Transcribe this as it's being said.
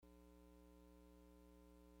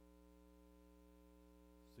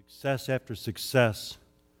Success after success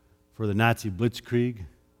for the Nazi blitzkrieg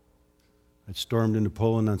that stormed into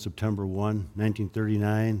Poland on September 1,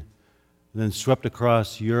 1939, and then swept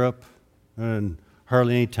across Europe, and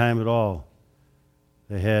hardly any time at all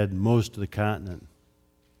they had most of the continent.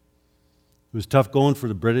 It was tough going for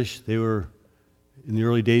the British. They were, in the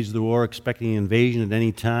early days of the war, expecting an invasion at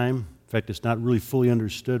any time. In fact, it's not really fully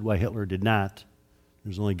understood why Hitler did not.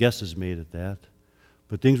 There's only guesses made at that.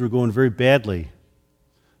 But things were going very badly,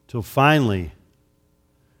 till finally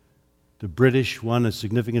the British won a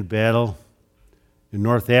significant battle in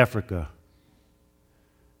North Africa.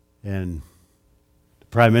 And the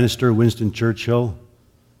Prime Minister, Winston Churchill,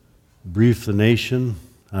 briefed the nation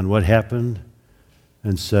on what happened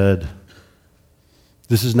and said,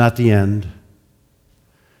 "This is not the end.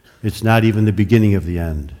 It's not even the beginning of the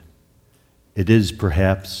end. It is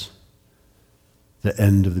perhaps the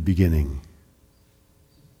end of the beginning."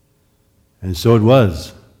 And so it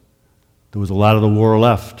was. There was a lot of the war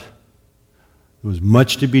left. There was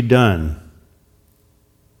much to be done.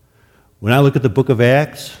 When I look at the book of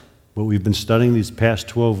Acts, what we've been studying these past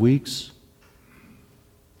 12 weeks,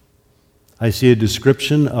 I see a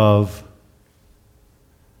description of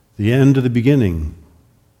the end of the beginning.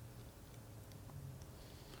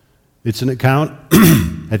 It's an account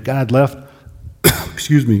that God left, to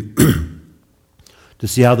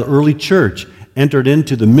see how the early church entered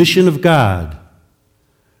into the mission of God.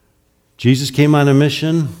 Jesus came on a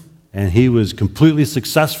mission, and he was completely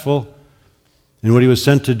successful in what he was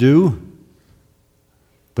sent to do,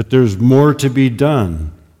 but there's more to be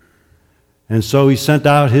done. And so he sent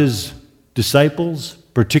out his disciples,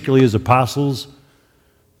 particularly his apostles,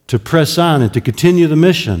 to press on and to continue the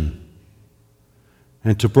mission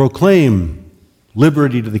and to proclaim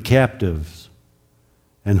liberty to the captives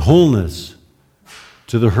and wholeness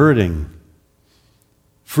to the hurting,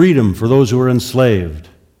 freedom for those who are enslaved,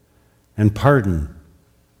 and pardon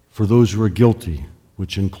for those who are guilty,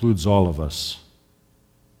 which includes all of us.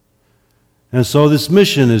 And so this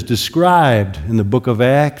mission is described in the book of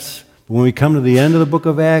Acts. But when we come to the end of the book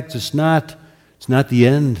of Acts, it's not the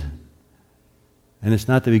end, and it's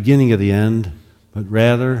not the beginning of the end, but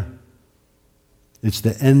rather it's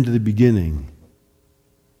the end of the beginning.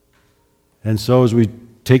 And so as we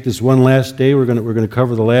take this one last day, we're going to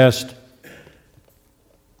cover the last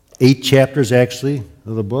 8 chapters, actually,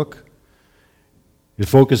 of the book. It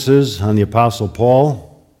focuses on the Apostle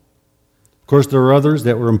Paul. Of course, there are others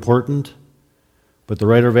that were important, but the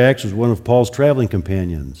writer of Acts was one of Paul's traveling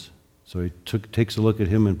companions. So he takes a look at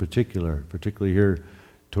him in particular, particularly here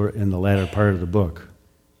in the latter part of the book.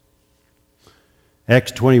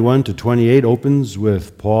 Acts 21 to 28 opens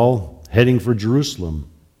with Paul heading for Jerusalem.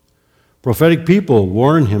 Prophetic people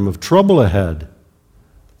warn him of trouble ahead,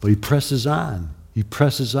 but he presses on. He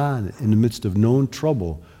presses on in the midst of known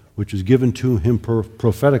trouble, which was given to him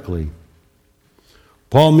prophetically.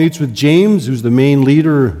 Paul meets with James, who's the main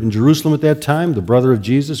leader in Jerusalem at that time, the brother of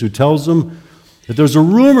Jesus, who tells him that there's a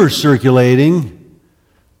rumor circulating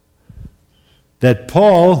that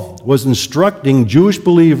Paul was instructing Jewish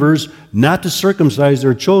believers not to circumcise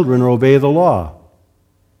their children or obey the law.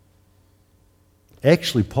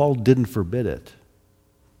 Actually, Paul didn't forbid it.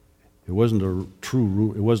 It wasn't a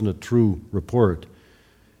true report.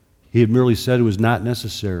 He had merely said it was not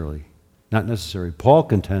necessary. Paul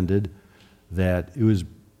contended that it was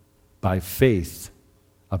by faith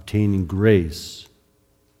obtaining grace.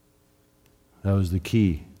 That was the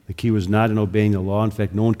key. The key was not in obeying the law. In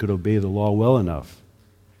fact, no one could obey the law well enough.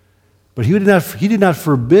 But he did not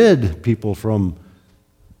forbid people from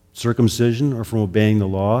circumcision or from obeying the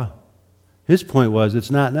law. His point was it's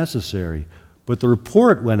not necessary. But the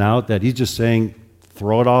report went out that he's just saying,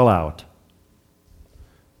 throw it all out.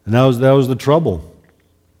 And that was the trouble.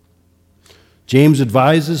 James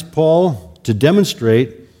advises Paul to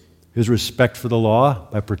demonstrate his respect for the law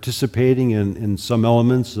by participating in some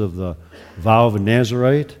elements of the vow of a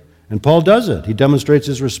Nazirite. And Paul does it. He demonstrates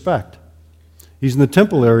his respect. He's in the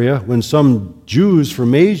temple area when some Jews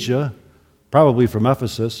from Asia, probably from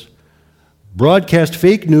Ephesus, broadcast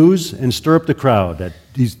fake news and stir up the crowd that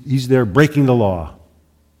he's there breaking the law.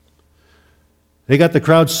 They got the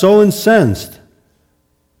crowd so incensed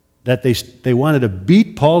that they wanted to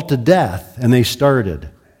beat Paul to death, and they started.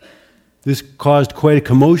 This caused quite a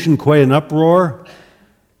commotion, quite an uproar.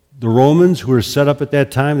 The Romans, who were set up at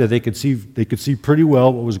that time that they could see pretty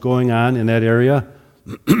well what was going on in that area,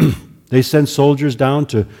 they sent soldiers down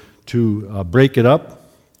to break it up.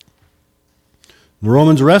 The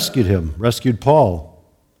Romans rescued Paul.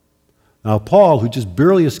 Now Paul, who just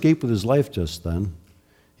barely escaped with his life just then,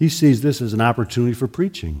 he sees this as an opportunity for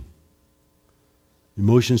preaching. He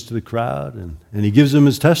motions to the crowd, and he gives them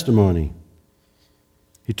his testimony.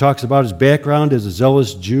 He talks about his background as a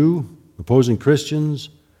zealous Jew, opposing Christians,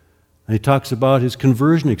 and he talks about his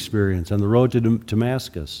conversion experience on the road to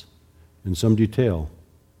Damascus in some detail.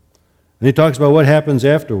 And he talks about what happened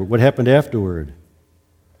afterward.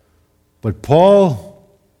 But Paul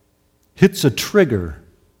hits a trigger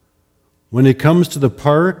when it comes to the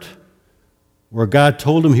part where God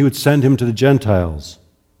told him he would send him to the Gentiles.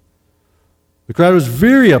 The crowd was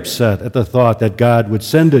very upset at the thought that God would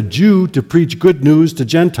send a Jew to preach good news to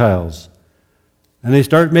Gentiles. And they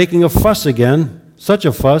start making a fuss again, such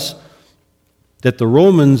a fuss that the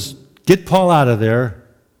Romans get Paul out of there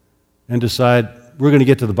and decide, we're going to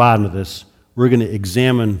get to the bottom of this. We're going to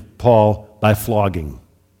examine Paul by flogging.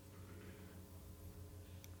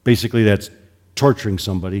 Basically, that's torturing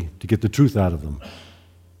somebody to get the truth out of them.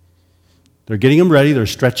 They're getting him ready. They're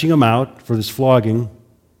stretching him out for this flogging.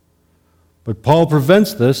 But Paul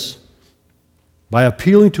prevents this by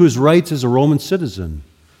appealing to his rights as a Roman citizen.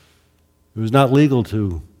 It was not legal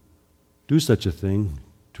to do such a thing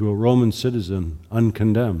to a Roman citizen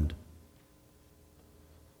uncondemned.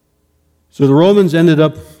 So the Romans ended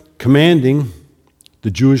up commanding the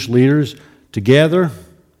Jewish leaders to gather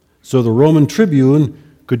so the Roman tribune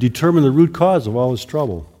could determine the root cause of all his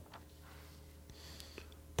trouble.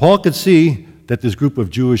 Paul could see that this group of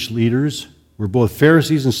Jewish leaders were both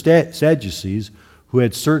Pharisees and Sadducees who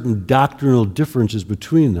had certain doctrinal differences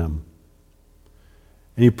between them.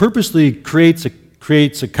 And he purposely creates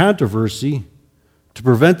a controversy to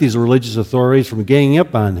prevent these religious authorities from ganging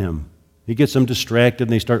up on him. He gets them distracted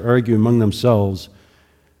and they start arguing among themselves.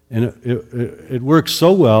 And it works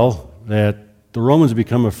so well that the Romans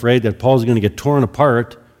become afraid that Paul's going to get torn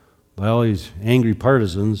apart by all these angry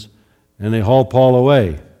partisans, and they haul Paul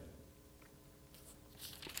away.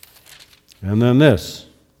 And then this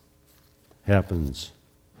happens.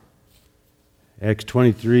 Acts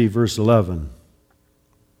 23, verse 11.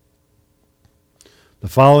 The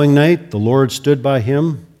following night, the Lord stood by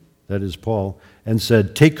him, that is Paul, and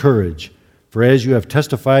said, "Take courage, for as you have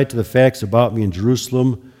testified to the facts about me in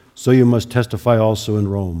Jerusalem, so you must testify also in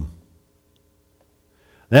Rome."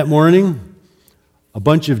 That morning, a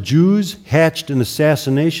bunch of Jews hatched an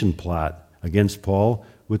assassination plot against Paul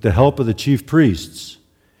with the help of the chief priests.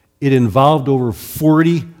 It involved over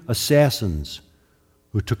 40 assassins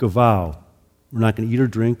who took a vow, we're not going to eat or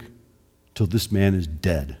drink till this man is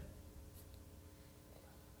dead.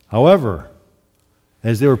 However,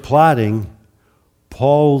 as they were plotting,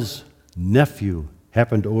 Paul's nephew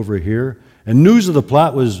happened to overhear, and news of the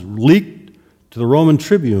plot was leaked to the Roman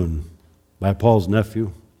tribune by Paul's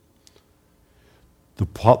nephew. The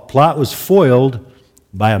plot was foiled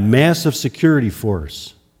by a massive security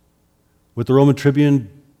force. What the Roman tribune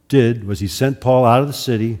did was he sent Paul out of the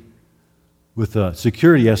city with a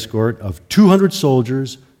security escort of 200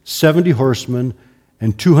 soldiers, 70 horsemen,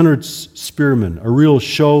 and 200 spearmen, a real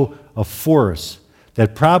show of force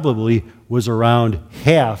that probably was around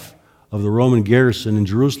half of the Roman garrison in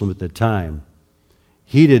Jerusalem at that time.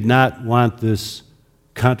 He did not want this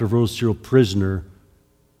controversial prisoner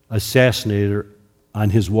assassinated on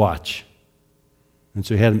his watch. And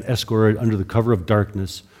so he had him escorted under the cover of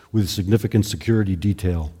darkness with significant security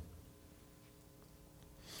detail.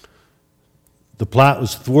 The plot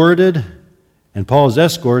was thwarted, and Paul is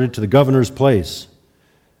escorted to the governor's place.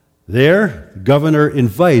 There, the governor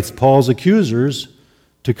invites Paul's accusers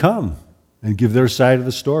to come and give their side of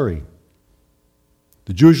the story.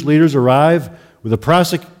 The Jewish leaders arrive with a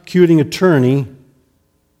prosecuting attorney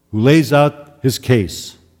who lays out his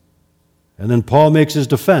case. And then Paul makes his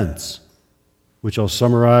defense, which I'll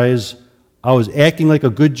summarize. "I was acting like a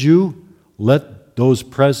good Jew. Let those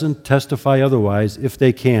present testify otherwise if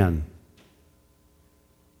they can,"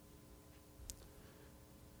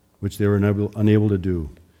 which they were unable to do.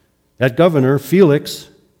 That governor, Felix,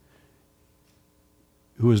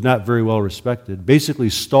 who was not very well respected, basically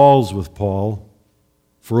stalls with Paul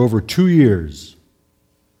for over 2 years.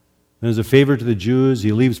 And as a favor to the Jews,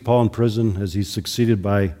 he leaves Paul in prison as he's succeeded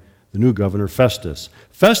by the new governor, Festus.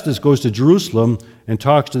 Festus goes to Jerusalem and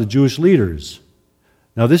talks to the Jewish leaders.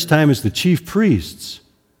 Now this time it's the chief priests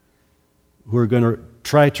who are going to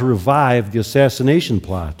try to revive the assassination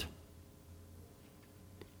plot.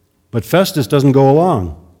 But Festus doesn't go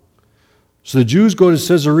along. So the Jews go to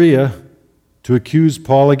Caesarea to accuse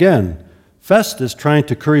Paul again. Festus, trying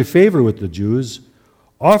to curry favor with the Jews,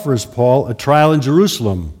 offers Paul a trial in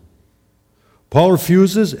Jerusalem. Paul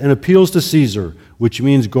refuses and appeals to Caesar, which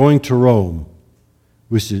means going to Rome,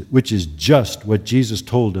 which is just what Jesus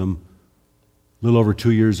told him a little over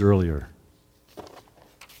 2 years earlier.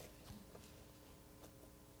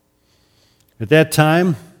 At that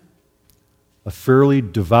time, a fairly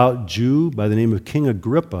devout Jew by the name of King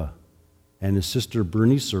Agrippa and his sister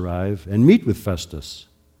Bernice arrive and meet with Festus.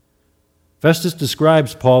 Festus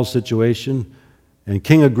describes Paul's situation, and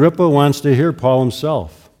King Agrippa wants to hear Paul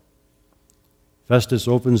himself. Festus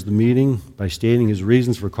opens the meeting by stating his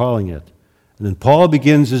reasons for calling it, and then Paul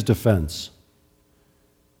begins his defense.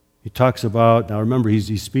 He talks about, now remember,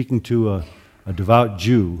 he's speaking to a devout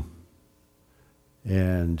Jew,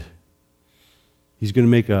 and he's going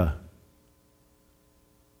to make a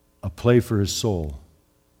play for his soul.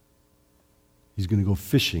 He's going to go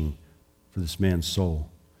fishing for this man's soul.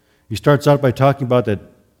 He starts out by talking about that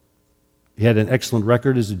he had an excellent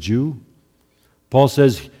record as a Jew. Paul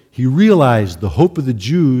says he realized the hope of the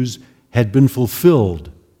Jews had been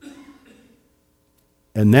fulfilled,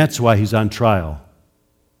 and that's why he's on trial.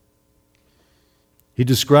 He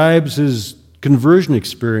describes his conversion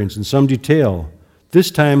experience in some detail, this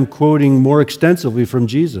time quoting more extensively from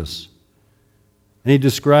Jesus. And he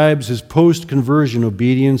describes his post-conversion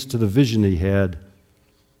obedience to the vision he had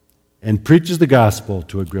and preaches the gospel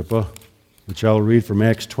to Agrippa, which I'll read from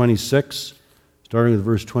Acts 26, starting with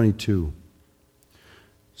verse 22.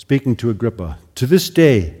 Speaking to Agrippa, "To this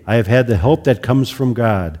day I have had the help that comes from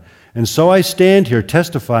God, and so I stand here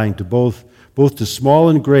testifying to both to small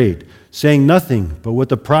and great, saying nothing but what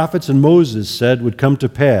the prophets and Moses said would come to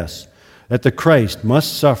pass, that the Christ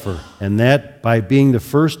must suffer, and that by being the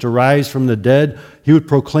first to rise from the dead, he would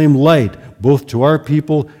proclaim light both to our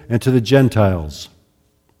people and to the Gentiles."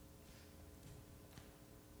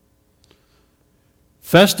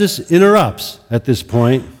 Festus interrupts at this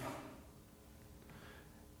point,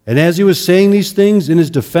 and as he was saying these things in his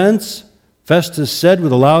defense, Festus said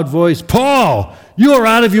with a loud voice, "Paul, you are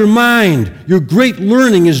out of your mind. Your great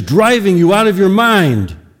learning is driving you out of your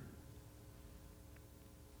mind."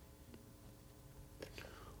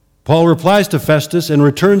 Paul replies to Festus and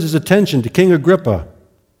returns his attention to King Agrippa.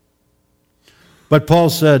 But Paul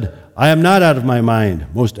said, "I am not out of my mind,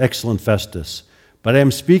 most excellent Festus, but I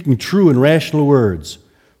am speaking true and rational words.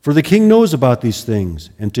 For the king knows about these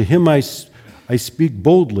things, and to him I speak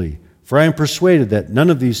boldly, for I am persuaded that none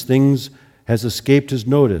of these things has escaped his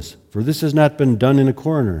notice, for this has not been done in a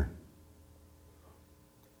corner."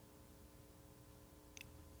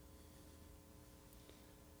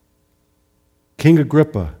 King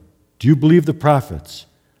Agrippa, do you believe the prophets?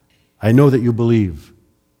 I know that you believe.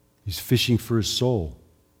 He's fishing for his soul.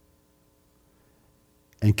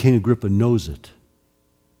 And King Agrippa knows it.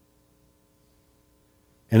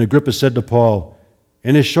 And Agrippa said to Paul,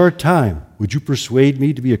 "In a short time, would you persuade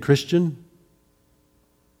me to be a Christian?"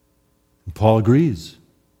 And Paul agrees.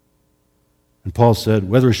 And Paul said,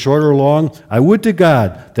 "Whether short or long, I would to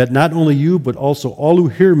God that not only you, but also all who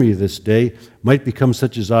hear me this day might become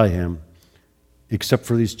such as I am, except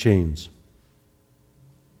for these chains."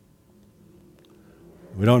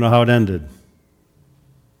 We don't know how it ended.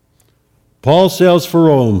 Paul sails for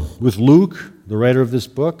Rome with Luke, the writer of this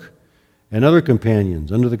book, and other companions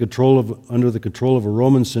under the control of a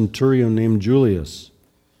Roman centurion named Julius.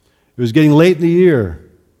 It was getting late in the year,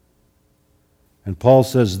 and Paul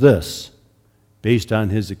says this, based on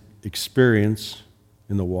his experience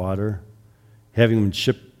in the water, having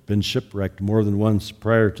been shipwrecked more than once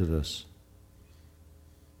prior to this.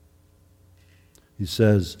 He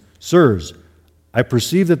says, "Sirs, I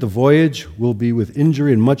perceive that the voyage will be with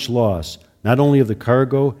injury and much loss, not only of the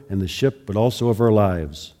cargo and the ship, but also of our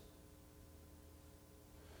lives."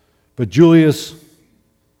 But Julius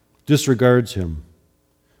disregards him.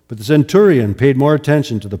 But the centurion paid more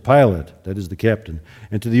attention to the pilot, that is the captain,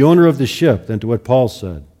 and to the owner of the ship than to what Paul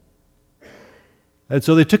said. And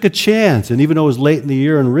so they took a chance, and even though it was late in the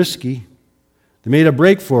year and risky, they made a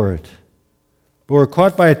break for it, but were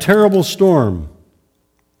caught by a terrible storm.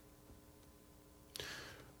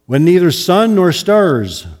 When neither sun nor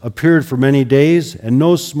stars appeared for many days, and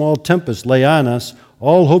no small tempest lay on us,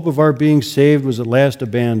 all hope of our being saved was at last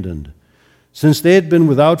abandoned. Since they had been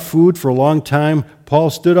without food for a long time, Paul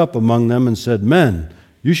stood up among them and said, "Men,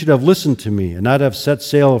 you should have listened to me and not have set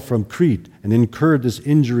sail from Crete and incurred this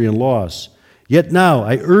injury and loss. Yet now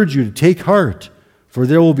I urge you to take heart, for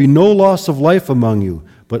there will be no loss of life among you,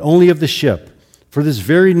 but only of the ship. For this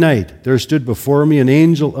very night there stood before me an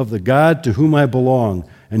angel of the God to whom I belong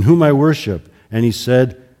and whom I worship, and he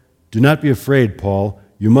said, 'Do not be afraid, Paul.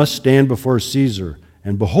 You must stand before Caesar.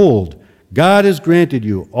 And behold, God has granted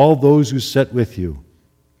you all those who sail with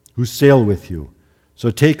you. So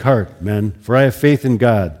take heart, men, for I have faith in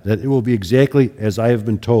God that it will be exactly as I have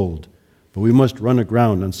been told. But we must run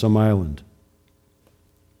aground on some island.'"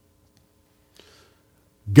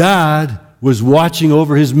 God was watching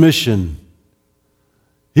over his mission.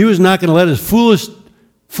 He was not going to let his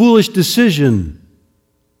foolish decision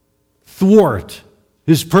thwart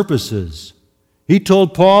his purposes. He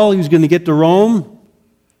told Paul he was going to get to Rome,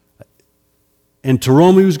 and to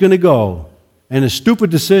Rome he was going to go. And a stupid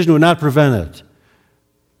decision would not prevent it.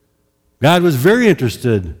 God was very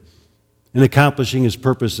interested in accomplishing his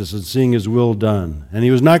purposes and seeing his will done. And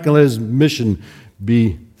he was not going to let his mission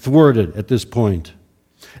be thwarted at this point.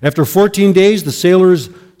 After 14 days, the sailors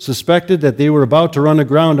suspected that they were about to run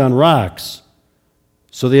aground on rocks.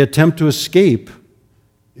 So they attempt to escape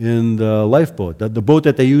in the lifeboat, the boat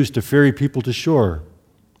that they used to ferry people to shore.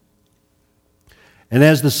 And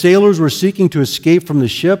as the sailors were seeking to escape from the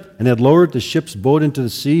ship and had lowered the ship's boat into the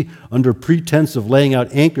sea under pretense of laying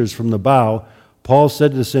out anchors from the bow, Paul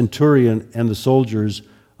said to the centurion and the soldiers,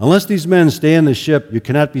 "Unless these men stay in the ship, you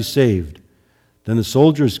cannot be saved." Then the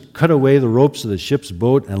soldiers cut away the ropes of the ship's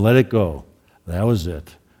boat and let it go. That was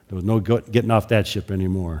it. There was no getting off that ship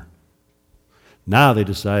anymore. Now they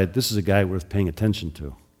decided this is a guy worth paying attention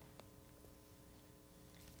to.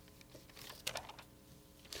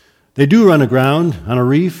 They do run aground on a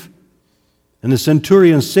reef, and the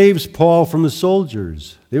centurion saves Paul from the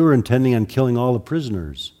soldiers. They were intending on killing all the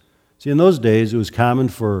prisoners. See, in those days, it was common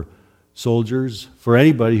for soldiers, for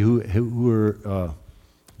anybody who were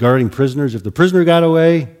guarding prisoners, if the prisoner got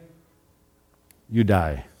away, you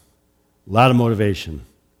die. A lot of motivation.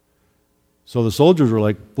 So the soldiers were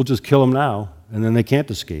like, we'll just kill him now, and then they can't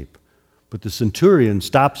escape. But the centurion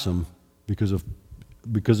stops them because of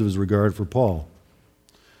his regard for Paul.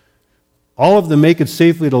 All of them make it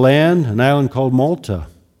safely to land, an island called Malta.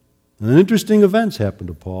 And interesting events happen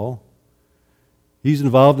to Paul. He's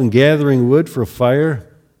involved in gathering wood for a fire,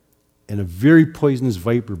 and a very poisonous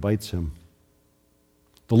viper bites him.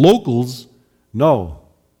 The locals know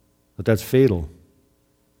that that's fatal.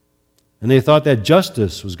 And they thought that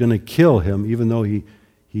justice was going to kill him, even though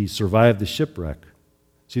he survived the shipwreck.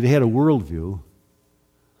 See, they had a worldview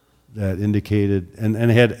that indicated, and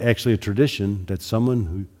had actually a tradition, that someone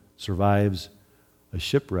who survives a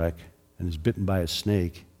shipwreck and is bitten by a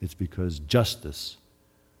snake, it's because justice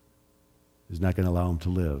is not going to allow him to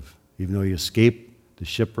live. Even though he escaped the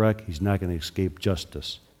shipwreck, he's not going to escape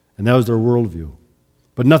justice. And that was their worldview.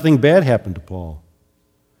 But nothing bad happened to Paul.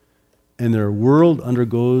 And their world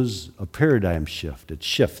undergoes a paradigm shift. It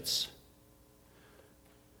shifts.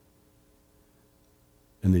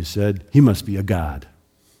 And they said, he must be a god.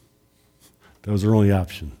 That was their only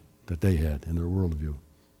option that they had in their worldview.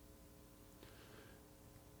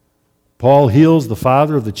 Paul heals the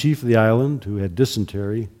father of the chief of the island who had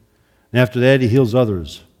dysentery. And after that, he heals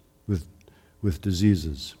others with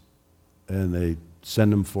diseases. And they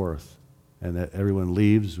send him forth. And that everyone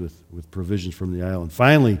leaves with provisions from the island.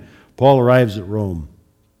 Finally, Paul arrives at Rome.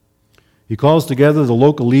 He calls together the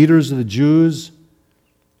local leaders of the Jews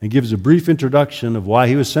and gives a brief introduction of why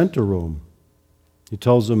he was sent to Rome. He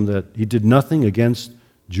tells them that he did nothing against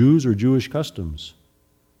Jews or Jewish customs.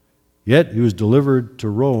 Yet he was delivered to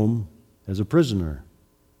Rome as a prisoner.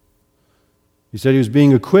 He said he was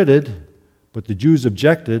being acquitted, but the Jews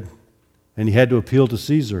objected, and he had to appeal to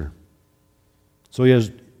Caesar.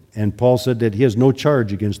 And Paul said that he has no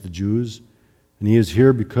charge against the Jews, and he is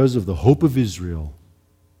here because of the hope of Israel.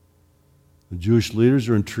 The Jewish leaders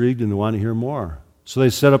are intrigued and they want to hear more. So they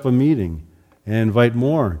set up a meeting and invite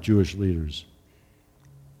more Jewish leaders.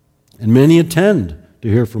 And many attend to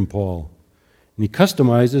hear from Paul. And he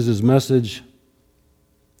customizes his message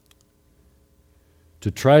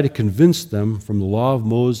to try to convince them from the law of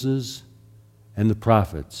Moses and the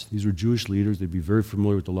prophets. These were Jewish leaders. They'd be very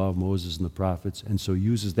familiar with the law of Moses and the prophets, and so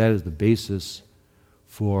uses that as the basis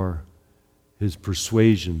for his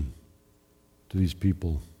persuasion to these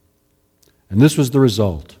people. And this was the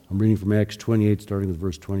result. I'm reading from Acts 28, starting with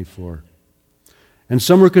verse 24. And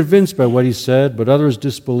some were convinced by what he said, but others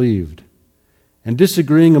disbelieved. And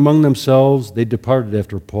disagreeing among themselves, they departed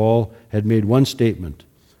after Paul had made one statement.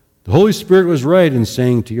 The Holy Spirit was right in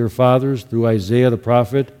saying to your fathers through Isaiah the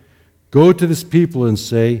prophet, go to this people and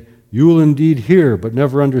say, you will indeed hear, but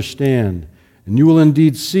never understand, and you will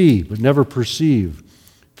indeed see, but never perceive.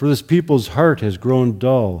 For this people's heart has grown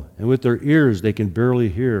dull, and with their ears they can barely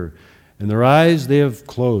hear, and their eyes they have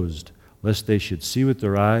closed, lest they should see with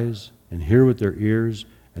their eyes, and hear with their ears,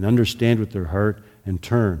 and understand with their heart, and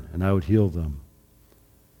turn, and I would heal them.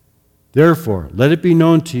 Therefore, let it be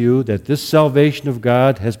known to you that this salvation of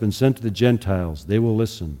God has been sent to the Gentiles. They will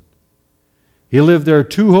listen. He lived there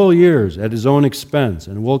 2 whole years at his own expense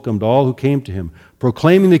and welcomed all who came to him,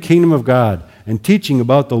 proclaiming the kingdom of God and teaching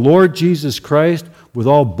about the Lord Jesus Christ with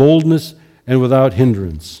all boldness and without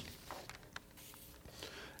hindrance.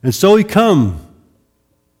 And so he come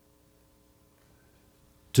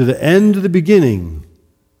to the end of the beginning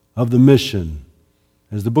of the mission,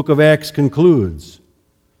 as the book of Acts concludes.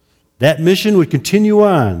 That mission would continue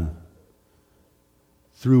on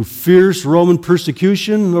through fierce Roman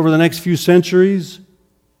persecution over the next few centuries,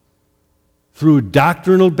 through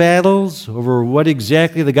doctrinal battles over what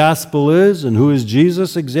exactly the gospel is and who is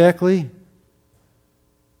Jesus exactly.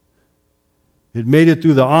 It made it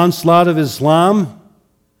through the onslaught of Islam,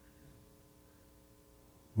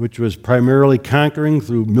 which was primarily conquering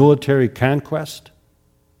through military conquest.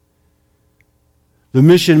 The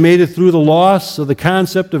mission made it through the loss of the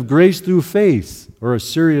concept of grace through faith, or a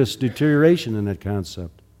serious deterioration in that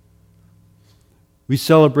concept. We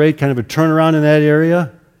celebrate kind of a turnaround in that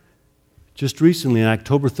area. Just recently, on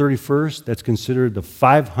October 31st, that's considered the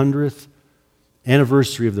 500th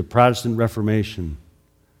anniversary of the Protestant Reformation,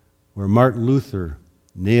 where Martin Luther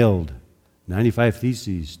nailed 95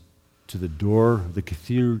 Theses to the door of the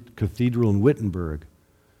cathedral in Wittenberg.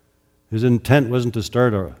 His intent wasn't to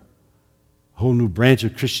start a whole new branch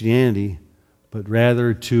of Christianity, but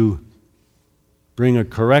rather to bring a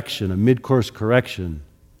correction, a mid-course correction,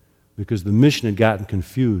 because the mission had gotten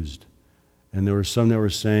confused. And there were some that were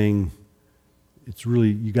saying, it's really,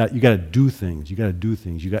 you got to do things. You got to do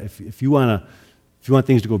things. If you want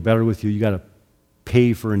things to go better with you, you got to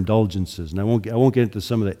pay for indulgences. And I won't get into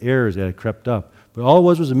some of the errors that had crept up. But all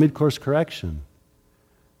it was a mid-course correction.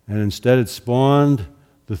 And instead it spawned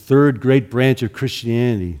the third great branch of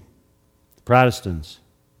Christianity, the Protestants.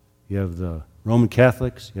 You have the Roman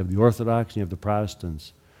Catholics, you have the Orthodox, and you have the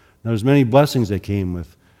Protestants. Now there's many blessings that came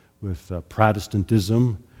with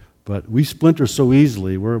Protestantism, but we splinter so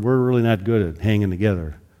easily, we're really not good at hanging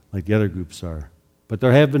together like the other groups are. But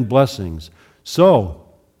there have been blessings. So,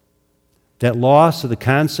 that loss of the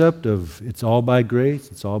concept of it's all by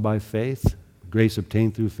grace, it's all by faith, grace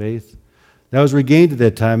obtained through faith, that was regained at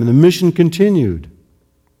that time, and the mission continued.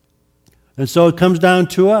 And so it comes down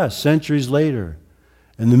to us centuries later,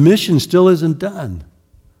 and the mission still isn't done.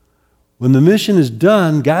 When the mission is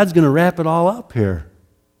done, God's going to wrap it all up here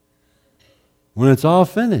when it's all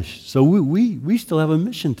finished. So we still have a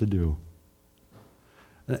mission to do.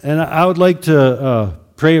 And I would like to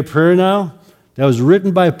pray a prayer now that was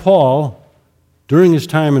written by Paul during his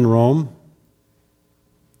time in Rome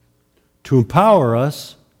to empower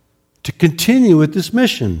us to continue with this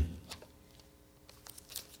mission.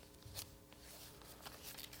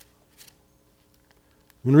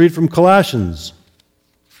 I'm going to read from Colossians,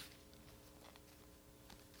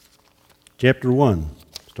 chapter 1,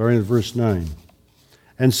 starting at verse 9.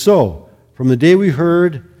 And so, from the day we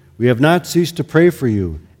heard, we have not ceased to pray for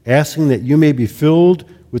you, asking that you may be filled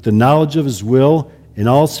with the knowledge of His will in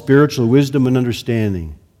all spiritual wisdom and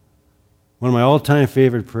understanding. One of my all-time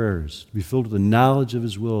favorite prayers, to be filled with the knowledge of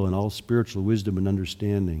His will in all spiritual wisdom and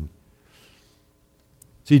understanding.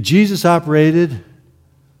 See, Jesus operated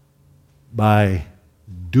by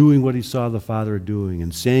doing what He saw the Father doing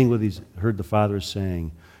and saying what He heard the Father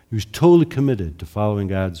saying. He was totally committed to following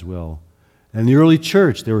God's will. And the early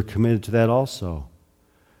church, they were committed to that also.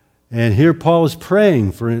 And here Paul is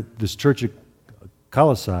praying for this church at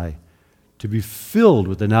Colossae to be filled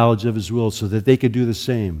with the knowledge of His will so that they could do the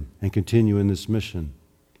same and continue in this mission.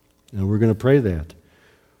 And we're going to pray that.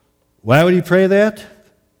 Why would he pray that?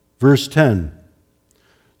 Verse 10.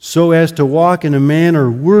 So as to walk in a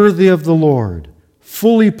manner worthy of the Lord,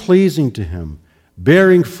 fully pleasing to Him,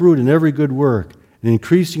 bearing fruit in every good work, and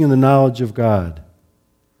increasing in the knowledge of God.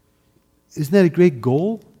 Isn't that a great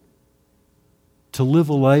goal? To live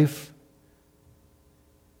a life,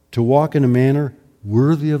 to walk in a manner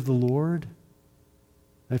worthy of the Lord?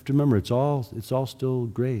 I have to remember, it's all still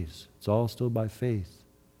grace. It's all still by faith.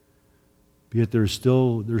 But yet there's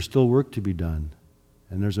still work to be done.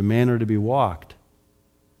 And there's a manner to be walked.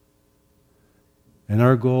 And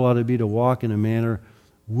our goal ought to be to walk in a manner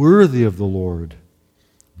worthy of the Lord,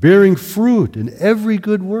 bearing fruit in every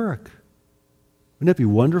good work. Wouldn't that be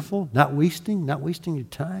wonderful? Not wasting your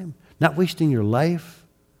time, not wasting your life,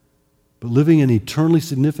 but living an eternally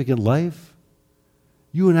significant life.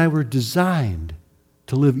 You and I were designed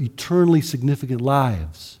to live eternally significant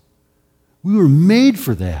lives. We were made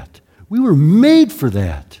for that. We were made for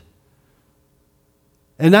that.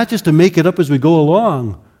 And not just to make it up as we go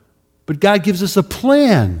along, but God gives us a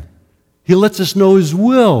plan. He lets us know His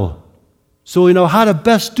will, so we know how to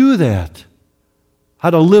best do that, how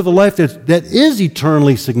to live a life that is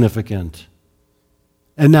eternally significant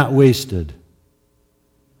and not wasted,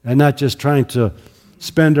 and not just trying to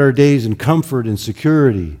spend our days in comfort and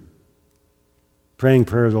security, praying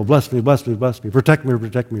prayers, oh, bless me, bless me, bless me, protect me,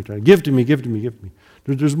 protect me, give to me, give to me, give to me.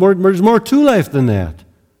 There's more to life than that.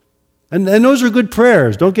 And those are good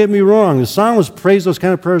prayers. Don't get me wrong. The psalmist prays those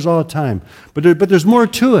kind of prayers all the time. But there's more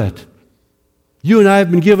to it. You and I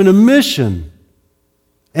have been given a mission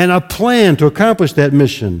and a plan to accomplish that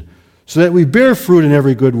mission so that we bear fruit in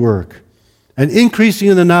every good work and increasing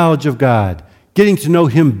in the knowledge of God, getting to know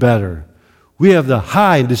Him better. We have the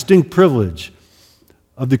high and distinct privilege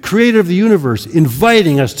of the Creator of the universe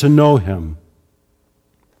inviting us to know Him.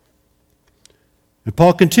 And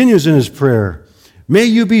Paul continues in his prayer, may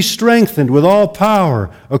you be strengthened with all power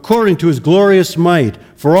according to His glorious might,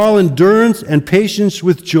 for all endurance and patience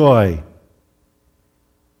with joy.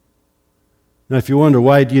 Now, if you wonder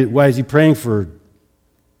why is he praying for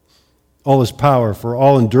all this power, for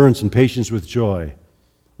all endurance and patience with joy?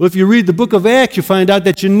 Well, if you read the book of Acts, you find out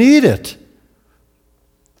that you need it.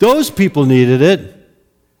 Those people needed it,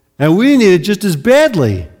 and we need it just as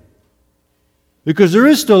badly, because there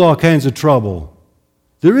is still all kinds of trouble.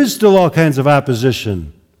 There is still all kinds of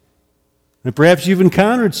opposition. And perhaps you've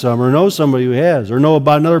encountered some, or know somebody who has, or know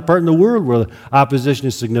about another part in the world where the opposition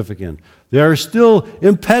is significant. There are still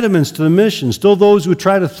impediments to the mission, still those who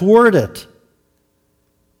try to thwart it,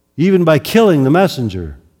 even by killing the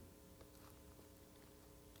messenger.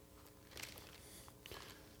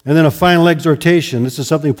 And then a final exhortation. This is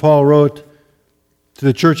something Paul wrote to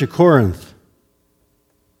the church at Corinth.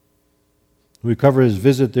 We covered his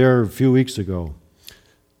visit there a few weeks ago.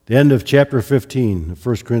 The end of chapter 15 of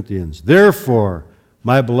 1 Corinthians. Therefore,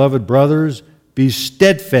 my beloved brothers, be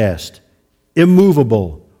steadfast,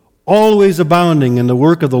 immovable, always abounding in the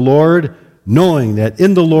work of the Lord, knowing that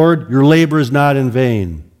in the Lord your labor is not in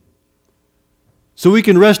vain. So we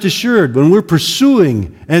can rest assured when we're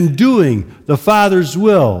pursuing and doing the Father's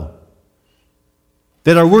will,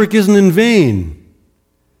 that our work isn't in vain.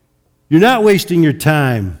 You're not wasting your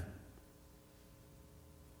time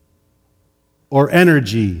or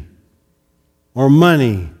energy or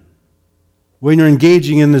money when you're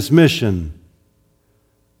engaging in this mission.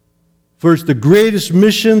 For it's the greatest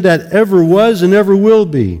mission that ever was and ever will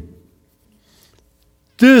be.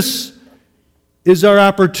 This is our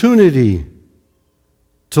opportunity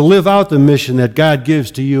to live out the mission that God gives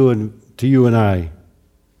to you and I,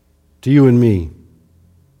 to you and me.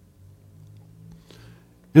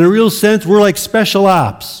 In a real sense, we're like special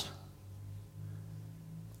ops.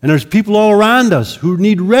 And there's people all around us who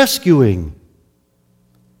need rescuing.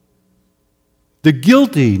 The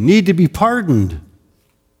guilty need to be pardoned.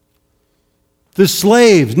 The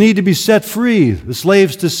slaves need to be set free, the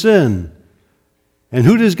slaves to sin. And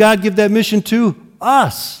who does God give that mission to?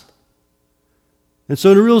 Us. And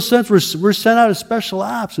so in a real sense, we're sent out as special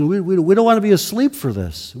ops, and we don't want to be asleep for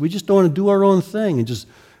this. We just don't want to do our own thing and just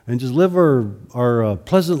live our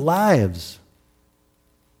pleasant lives.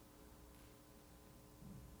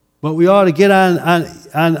 But we ought to get on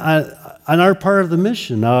our part of the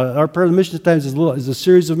mission. Our part of the mission at times is a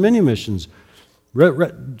series of mini missions.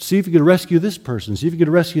 See if you can rescue this person. See if you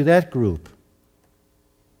can rescue that group.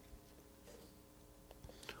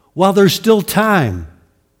 While there's still time.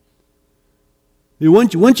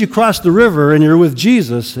 Once you cross the river and you're with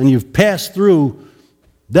Jesus and you've passed through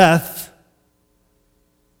death,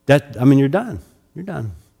 you're done. You're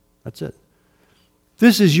done. That's it.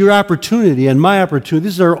 This is your opportunity and my opportunity.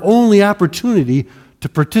 This is our only opportunity to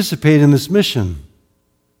participate in this mission.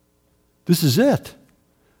 This is it.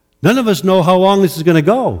 None of us know how long this is going to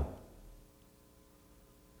go.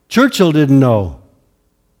 Churchill didn't know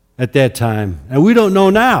at that time, and we don't know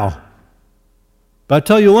now. But I'll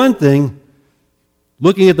tell you one thing,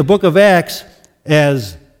 looking at the book of Acts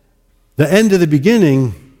as the end of the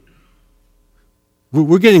beginning,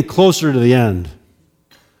 we're getting closer to the end.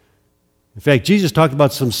 In fact, Jesus talked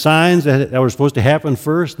about some signs that were supposed to happen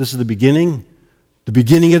first. This is the beginning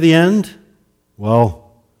of the end.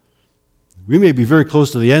 Well, we may be very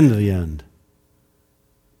close to the end of the end.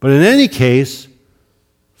 But in any case,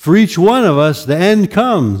 for each one of us, the end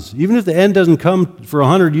comes. Even if the end doesn't come for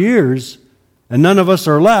 100 years and none of us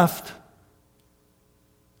are left,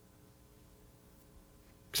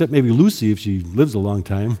 except maybe Lucy if she lives a long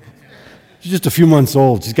time. She's just a few months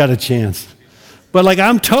old. She's got a chance. But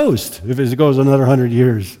I'm toast if it goes another 100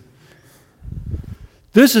 years.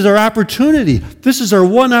 This is our opportunity. This is our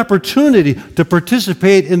one opportunity to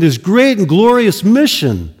participate in this great and glorious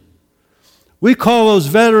mission. We call those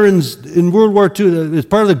veterans in World War II as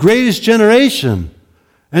part of the greatest generation.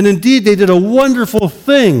 And indeed, they did a wonderful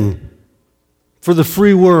thing for the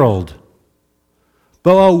free world.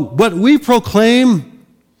 But what we proclaim,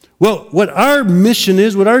 what our mission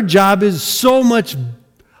is, what our job is so much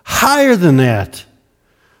higher than that.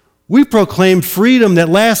 We proclaim freedom that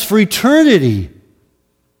lasts for eternity.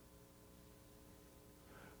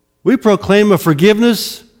 We proclaim a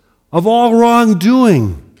forgiveness of all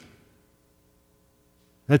wrongdoing.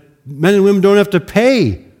 That men and women don't have to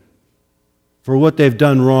pay for what they've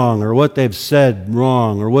done wrong, or what they've said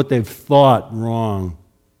wrong, or what they've thought wrong.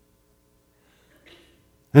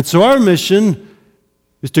 And so our mission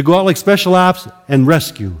is to go out like special ops and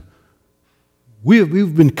rescue.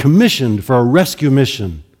 We've been commissioned for a rescue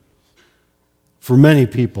mission for many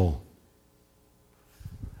people.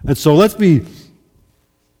 And so let's be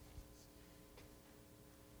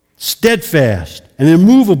steadfast and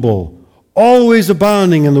immovable, always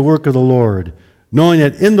abounding in the work of the Lord, knowing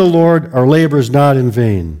that in the Lord our labor is not in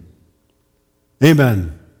vain.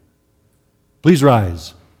 Amen. Please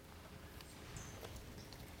rise.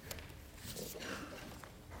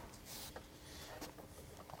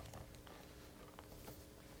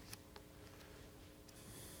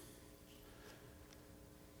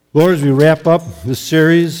 Lord, as we wrap up this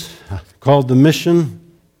series called The Mission,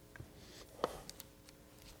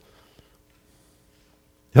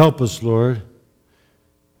 help us, Lord.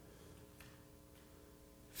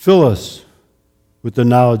 Fill us with the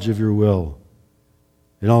knowledge of your will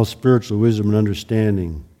and all spiritual wisdom and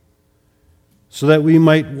understanding, so that we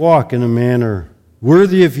might walk in a manner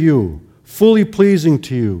worthy of you, fully pleasing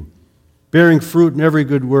to you, bearing fruit in every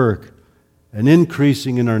good work, and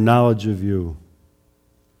increasing in our knowledge of you.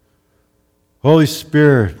 Holy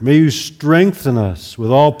Spirit, may you strengthen us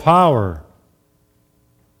with all power,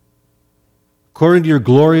 according to your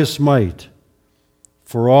glorious might,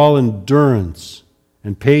 for all endurance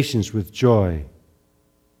and patience with joy,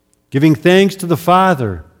 giving thanks to the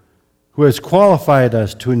Father who has qualified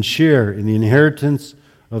us to share in the inheritance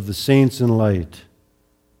of the saints in light.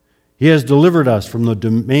 He has delivered us from the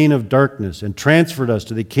domain of darkness and transferred us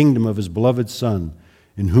to the kingdom of his beloved Son,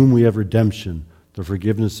 in whom we have redemption, the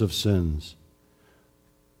forgiveness of sins.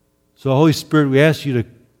 So, Holy Spirit, we ask you to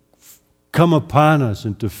come upon us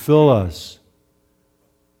and to fill us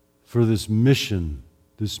for this mission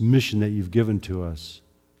that you've given to us.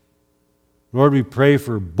 Lord, we pray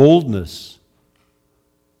for boldness,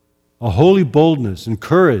 a holy boldness and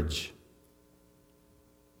courage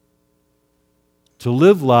to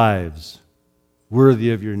live lives worthy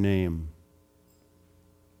of your name,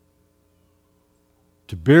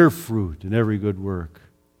 to bear fruit in every good work.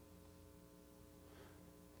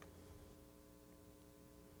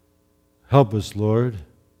 Help us, Lord.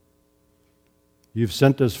 You've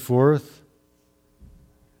sent us forth,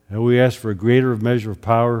 and we ask for a greater measure of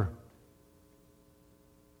power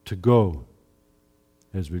to go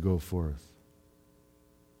as we go forth.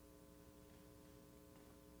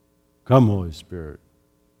 Come, Holy Spirit.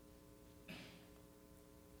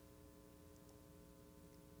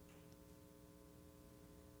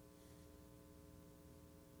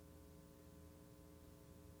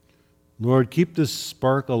 Lord, keep this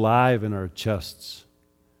spark alive in our chests.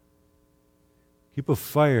 Keep a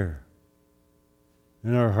fire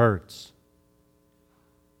in our hearts.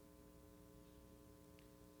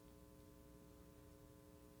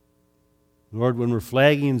 Lord, when we're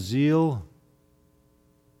flagging in zeal,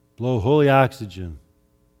 blow holy oxygen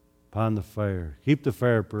upon the fire. Keep the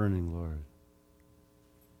fire burning, Lord.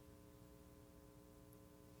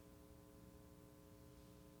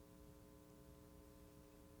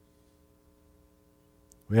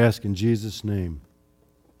 We ask in Jesus' name.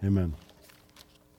 Amen.